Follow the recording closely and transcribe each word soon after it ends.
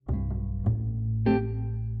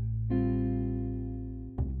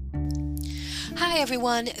Hi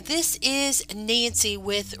everyone, this is Nancy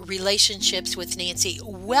with Relationships with Nancy.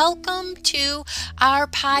 Welcome to our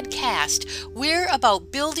podcast. We're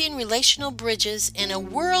about building relational bridges in a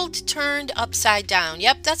world turned upside down.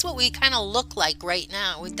 Yep, that's what we kind of look like right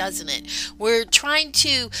now, doesn't it? We're trying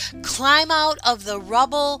to climb out of the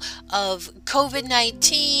rubble of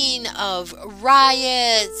COVID-19, of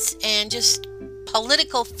riots, and just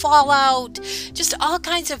political fallout, just all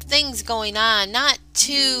kinds of things going on, not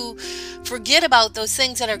to forget about those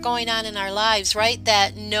things that are going on in our lives, right?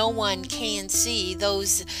 That no one can see,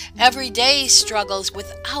 those everyday struggles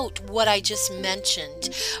without what I just mentioned.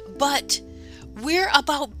 But we're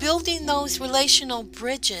about building those relational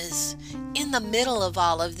bridges in the middle of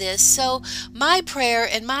all of this. So my prayer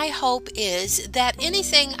and my hope is that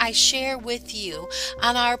anything I share with you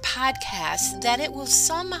on our podcast, that it will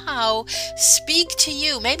somehow speak to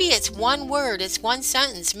you. Maybe it's one word, it's one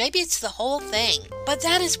sentence, maybe it's the whole thing. But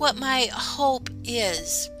that is what my hope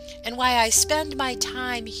is, and why I spend my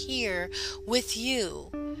time here with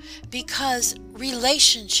you, because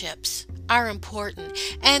relationships are important.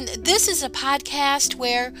 And this is a podcast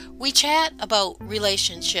where we chat about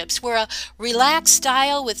relationships. We're a relaxed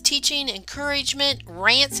style with teaching, encouragement,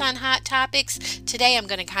 rants on hot topics. Today I'm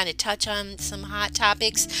going to kind of touch on some hot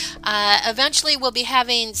topics. Eventually we'll be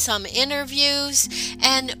having some interviews,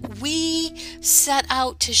 and we set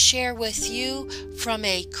out to share with you from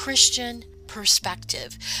a Christian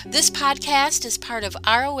perspective. This podcast is part of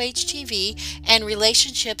ROH TV and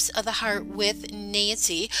Relationships of the Heart with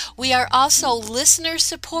Nancy. We are also listener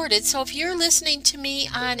supported, so if you're listening to me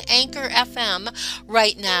on Anchor FM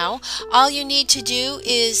right now, all you need to do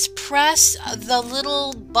is press the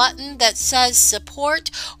little button that says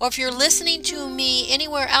support, or if you're listening to me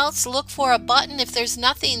anywhere else, look for a button if there's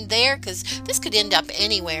nothing there, because this could end up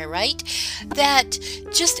anywhere, right? That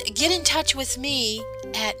just get in touch with me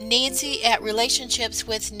at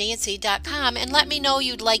Nancy@relationshipswithnancy.com and let me know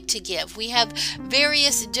you'd like to give. We have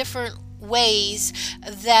various different ways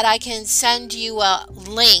that I can send you a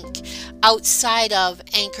link outside of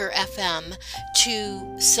Anchor FM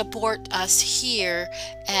to support us here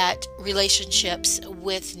at Relationships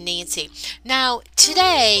with Nancy. Now,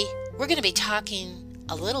 today we're going to be talking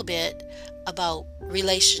a little bit about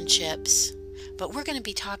relationships, but we're going to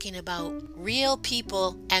be talking about real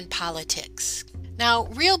people and politics. Now,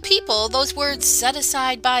 real people, those words set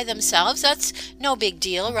aside by themselves, that's no big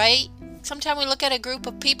deal, right? Sometimes we look at a group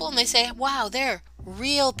of people and they say, wow, they're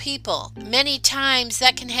real people. Many times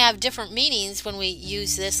that can have different meanings when we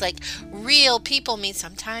use this, like real people means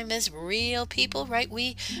sometimes as real people, right?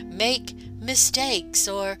 We make mistakes,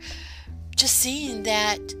 or just seeing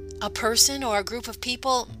that a person or a group of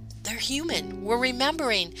people, they're human. We're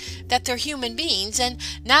remembering that they're human beings. And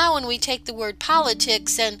now when we take the word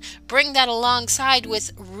politics and bring that alongside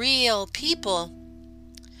with real people,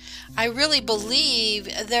 I really believe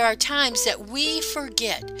there are times that we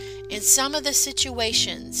forget in some of the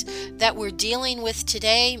situations that we're dealing with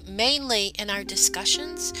today, mainly in our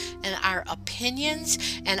discussions and our opinions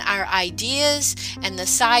and our ideas and the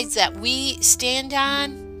sides that we stand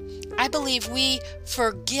on. I believe we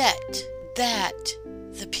forget that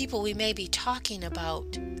the people we may be talking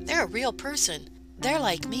about, they're a real person. They're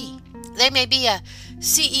like me. They may be a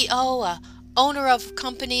CEO, a owner of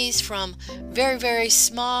companies from very, very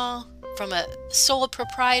small, from a sole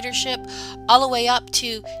proprietorship, all the way up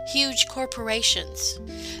to huge corporations.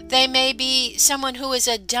 They may be someone who is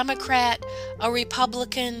a Democrat, a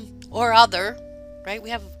Republican, or other, right?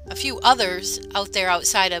 We have a few others out there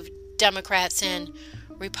outside of Democrats and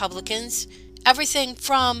Republicans. Everything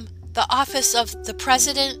from the office of the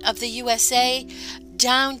President of the USA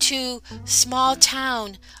down to small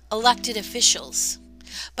town elected officials.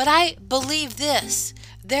 But I believe this,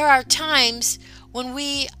 there are times when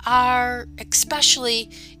we are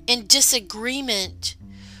especially in disagreement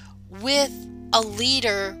with a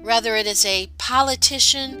leader, whether it is a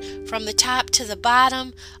politician from the top to the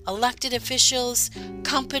bottom, elected officials,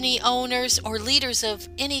 company owners, or leaders of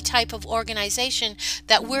any type of organization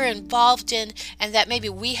that we're involved in and that maybe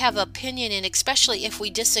we have opinion in, especially if we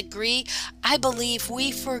disagree. I believe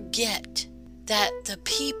we forget that the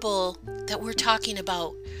people that we're talking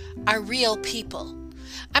about are real people.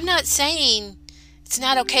 I'm not saying it's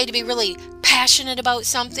not okay to be really passionate about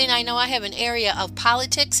something. I know I have an area of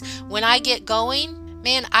politics. When I get going,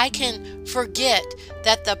 man, I can forget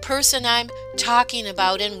that the person I'm talking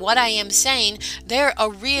about and what I am saying, they're a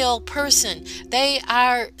real person. They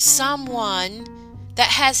are someone that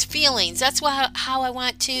has feelings. That's how I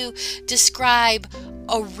want to describe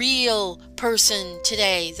a real person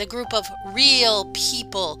today, the group of real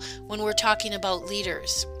people when we're talking about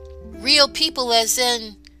leaders. Real people as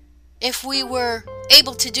in if we were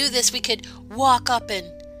able to do this, we could walk up and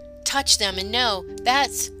touch them and know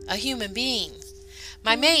that's a human being.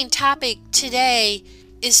 My main topic today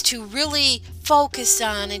is to really focus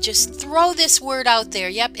on and just throw this word out there.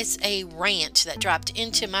 Yep, it's a rant that dropped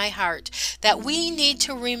into my heart that we need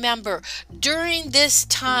to remember during this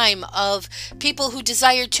time of people who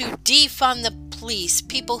desire to defund the police,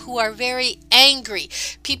 people who are very angry,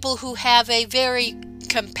 people who have a very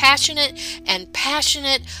compassionate and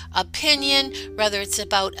passionate opinion, whether it's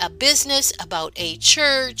about a business, about a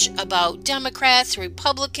church, about Democrats,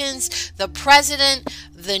 Republicans, the president,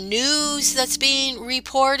 the news that's being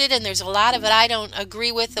reported, and there's a lot of it I don't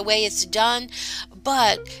agree with the way it's done,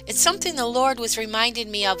 but it's something the Lord was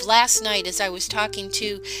reminding me of last night as I was talking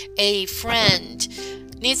to a friend.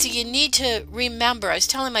 Nancy, you need to remember, I was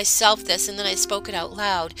telling myself this and then I spoke it out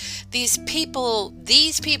loud. These people,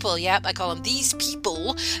 yep, I call them these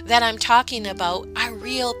people that I'm talking about are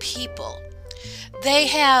real people. They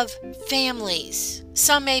have families.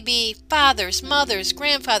 Some may be fathers, mothers,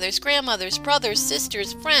 grandfathers, grandmothers, brothers,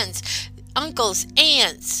 sisters, friends, uncles,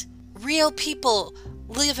 aunts. Real people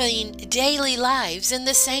living daily lives in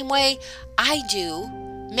the same way I do.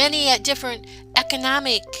 Many at different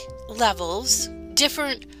economic levels,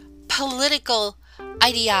 different political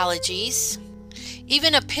ideologies,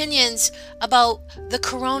 even opinions about the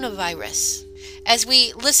coronavirus. As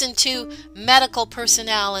we listen to medical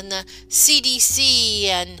personnel and the CDC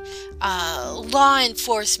and law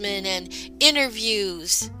enforcement and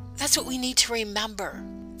interviews, that's what we need to remember.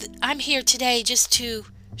 I'm here today just to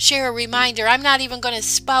share a reminder. I'm not even going to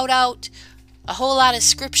spout out a whole lot of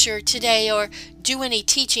scripture today or do any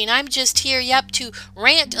teaching. I'm just here, to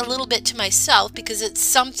rant a little bit to myself because it's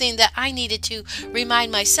something that I needed to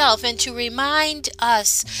remind myself and to remind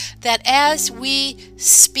us that as we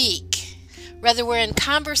speak, whether we're in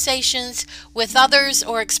conversations with others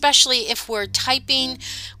or especially if we're typing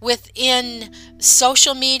within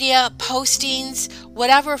social media, postings,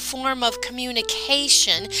 whatever form of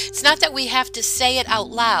communication, it's not that we have to say it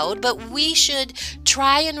out loud, but we should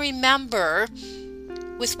try and remember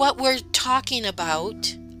with what we're talking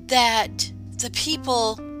about that the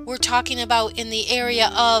people we're talking about in the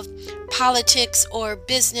area of politics or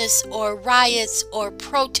business or riots or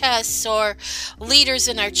protests or leaders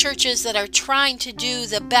in our churches that are trying to do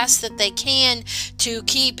the best that they can to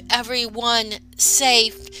keep everyone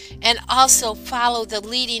safe and also follow the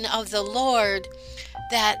leading of the Lord,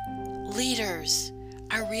 that leaders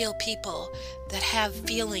are real people that have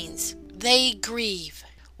feelings. They grieve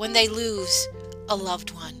when they lose a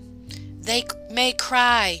loved one. They may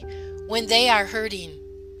cry when they are hurting,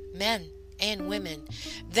 men and women.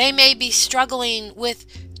 They may be struggling with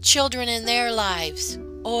children in their lives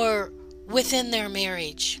or within their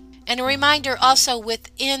marriage. And a reminder also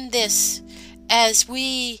within this, as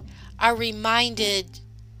we are reminded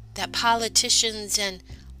that politicians and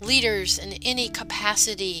leaders in any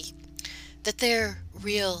capacity, that they're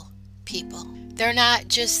real people. They're not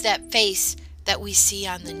just that face that we see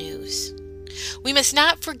on the news. We must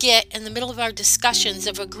not forget in the middle of our discussions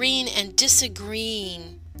of agreeing and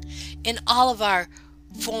disagreeing in all of our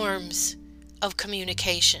forms of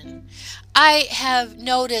communication. I have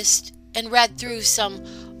noticed and read through some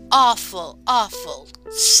awful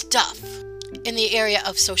stuff in the area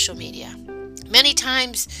of social media. Many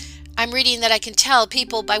times I'm reading that I can tell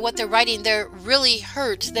people by what they're writing, they're really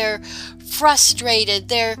hurt, they're frustrated,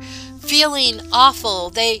 they're feeling awful,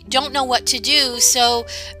 they don't know what to do, so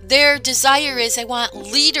their desire is they want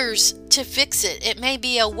leaders to fix it. It may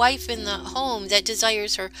be a wife in the home that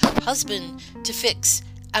desires her husband to fix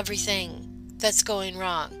everything that's going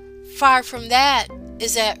wrong. Far from that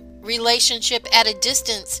is that relationship at a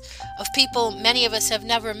distance of people many of us have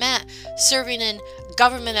never met, serving in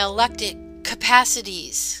government elected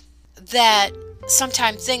capacities, that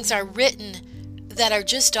sometimes things are written that are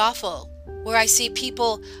just awful, where I see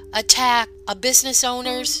people attack a business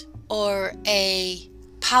owners or a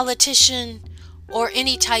politician or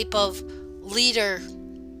any type of leader,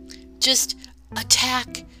 just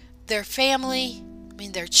attack their family,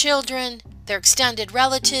 their children, their extended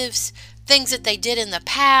relatives, things that they did in the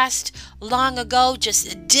past, long ago,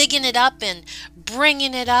 just digging it up and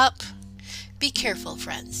bringing it up. Be careful,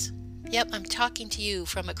 friends. Yep, I'm talking to you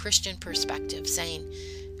from a Christian perspective, saying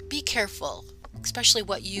be careful, especially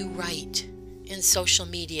what you write in social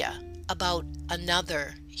media about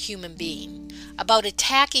another human being, about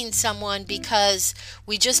attacking someone because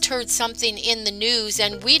we just heard something in the news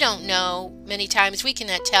and we don't know. Many times we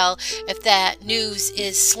cannot tell if that news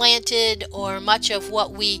is slanted or much of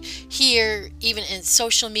what we hear even in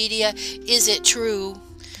social media, is it true?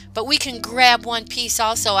 But we can grab one piece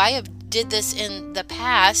also. I have did this in the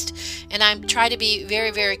past, and I'm trying to be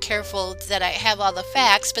very, very careful that I have all the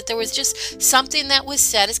facts, but there was just something that was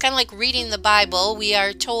said. It's kind of like reading the Bible. We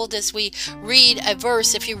are told as we read a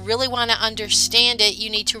verse, if you really want to understand it,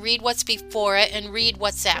 you need to read what's before it and read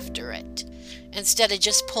what's after it, instead of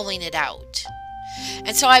just pulling it out.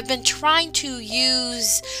 And so I've been trying to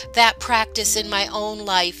use that practice in my own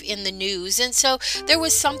life in the news. And so there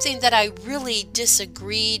was something that I really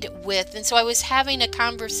disagreed with. And so I was having a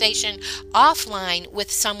conversation offline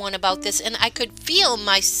with someone about this, and I could feel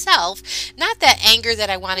myself, not that anger that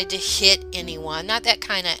I wanted to hit anyone, not that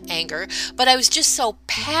kind of anger, but I was just so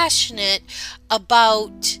passionate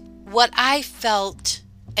about what I felt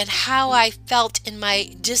and how I felt in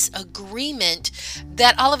my disagreement,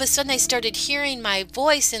 that all of a sudden I started hearing my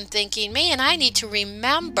voice and thinking, man, I need to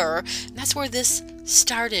remember, and that's where this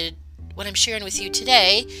started, what I'm sharing with you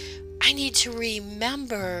today. I need to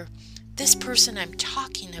remember this person I'm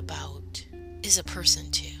talking about is a person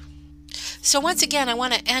too. So once again, I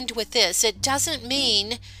want to end with this. It doesn't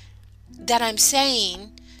mean that I'm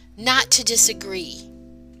saying not to disagree.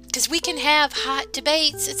 Because we can have hot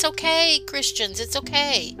debates. It's okay, Christians, it's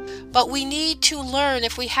okay. But we need to learn,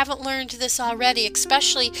 if we haven't learned this already,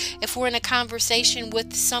 especially if we're in a conversation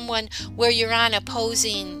with someone where you're on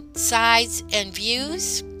opposing sides and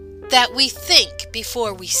views, that we think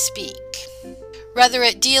before we speak. Whether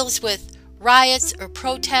it deals with riots or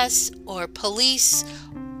protests or police,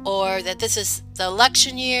 or that this is the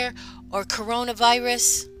election year or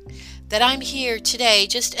coronavirus, that I'm here today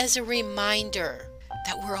just as a reminder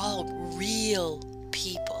that we're all real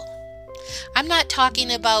people. I'm not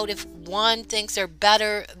talking about if one thinks they're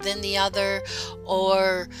better than the other,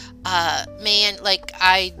 or man, like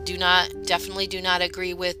I definitely do not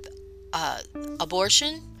agree with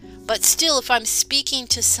abortion, but still, if I'm speaking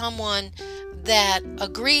to someone that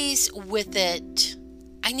agrees with it,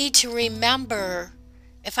 I need to remember,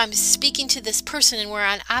 if I'm speaking to this person and we're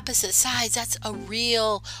on opposite sides, that's a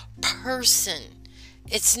real person.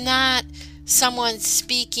 It's not someone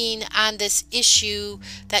speaking on this issue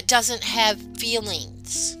that doesn't have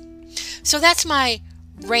feelings. So that's my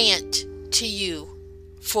rant to you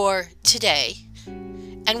for today.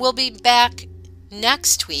 And we'll be back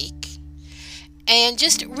next week. And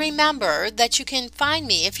just remember that you can find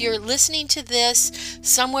me if you're listening to this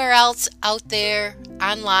somewhere else out there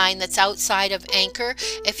online that's outside of Anchor.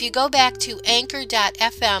 If you go back to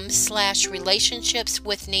anchor.fm/relationships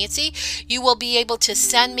with Nancy, you will be able to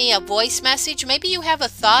send me a voice message. Maybe you have a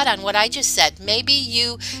thought on what I just said. Maybe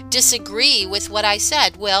you disagree with what I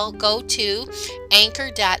said. Well, go to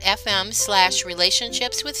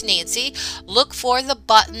anchor.fm/relationships with Nancy. Look for the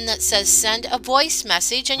button that says send a voice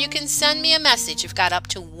message, and you can send me a message. You've got up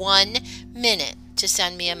to 1 minute to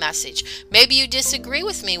send me a message. Maybe you disagree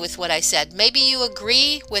with me with what I said. Maybe you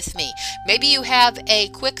agree with me. Maybe you have a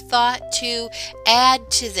quick thought to add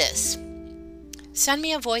to this. Send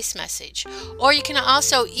me a voice message. Or you can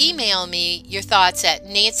also email me your thoughts at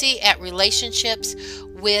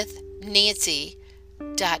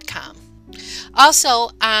nancy@relationshipswithnancy.com. Also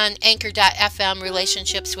on anchor.fm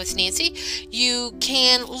relationships with Nancy, you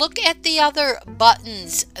can look at the other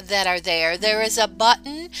buttons that are there. There is a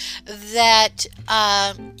button that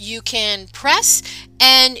you can press,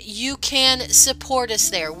 and you can support us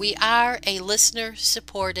there. We are a listener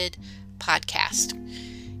supported podcast.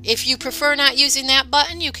 If you prefer not using that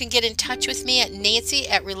button, you can get in touch with me at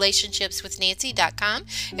nancy@relationshipswithnancy.com.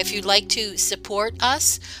 If you'd like to support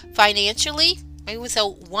us financially, maybe with a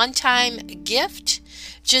one-time gift,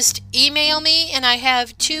 just email me, and I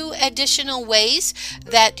have 2 additional ways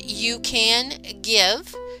that you can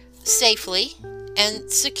give safely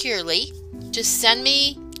and securely. Just send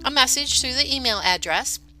me a message through the email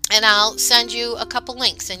address, and I'll send you a couple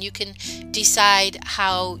links, and you can decide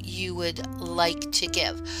how you would like to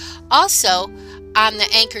give. Also, on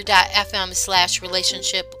the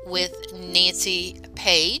anchor.fm/relationship with Nancy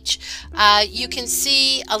page, you can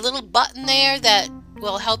see a little button there that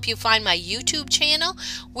will help you find my YouTube channel.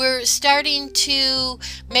 We're starting to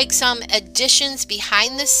make some additions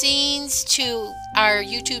behind the scenes to our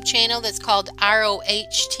YouTube channel that's called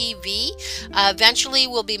ROHTV. Eventually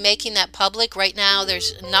we'll be making that public. Right now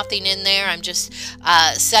there's nothing in there. I'm just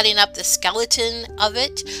setting up the skeleton of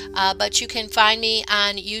it. But you can find me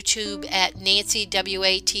on YouTube at Nancy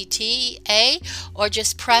WATTA, or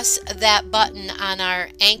just press that button on our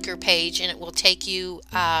Anchor page and it will take you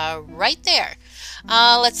right there.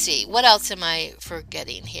 Let's see, what else am I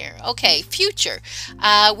forgetting here? Okay, future.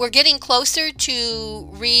 We're getting closer to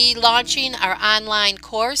relaunching our online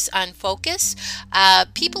course on focus.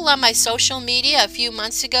 People on my social media a few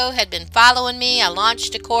months ago had been following me. I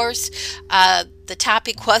launched a course. The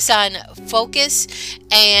topic was on focus,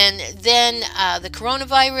 and then the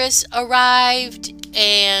coronavirus arrived,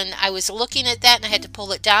 and I was looking at that and I had to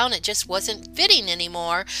pull it down. It just wasn't fitting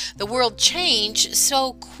anymore. The world changed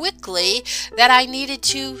so quickly that I needed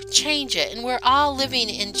to change it, and we're all living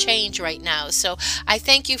in change right now. So I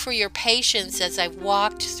thank you for your patience as I've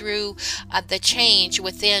walked through the change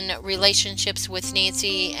within Relationships with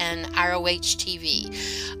Nancy and ROH TV.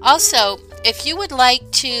 Also, if you would like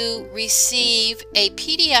to receive a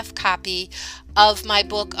PDF copy of my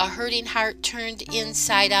book, A Hurting Heart Turned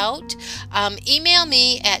Inside Out, email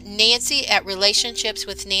me at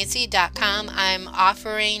nancy@relationshipswithnancy.com. I'm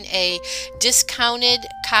offering a discounted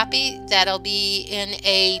copy that'll be in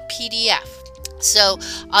a PDF. So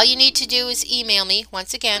all you need to do is email me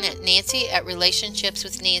once again at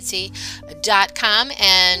nancy@relationshipswithnancy.com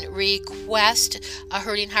and request A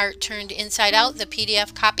Hurting Heart Turned Inside Out, the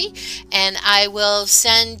PDF copy, and I will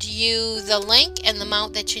send you the link and the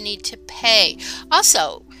amount that you need to pay.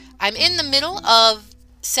 Also, I'm in the middle of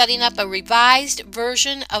setting up a revised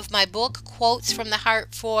version of my book, Quotes from the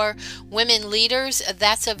Heart for Women Leaders.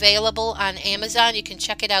 That's available on Amazon. You can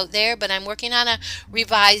check it out there, but I'm working on a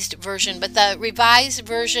revised version. But the revised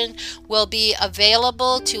version will be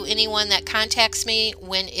available to anyone that contacts me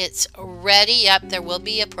when it's ready. Yep, there will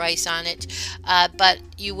be a price on it, but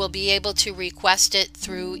you will be able to request it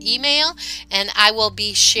through email, and I will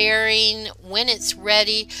be sharing when it's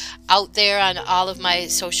ready out there on all of my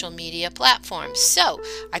social media platforms. So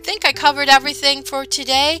I think I covered everything for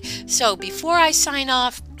today. So before I sign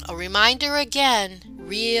off, a reminder again,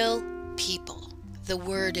 real people. The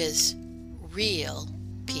word is real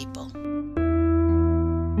people.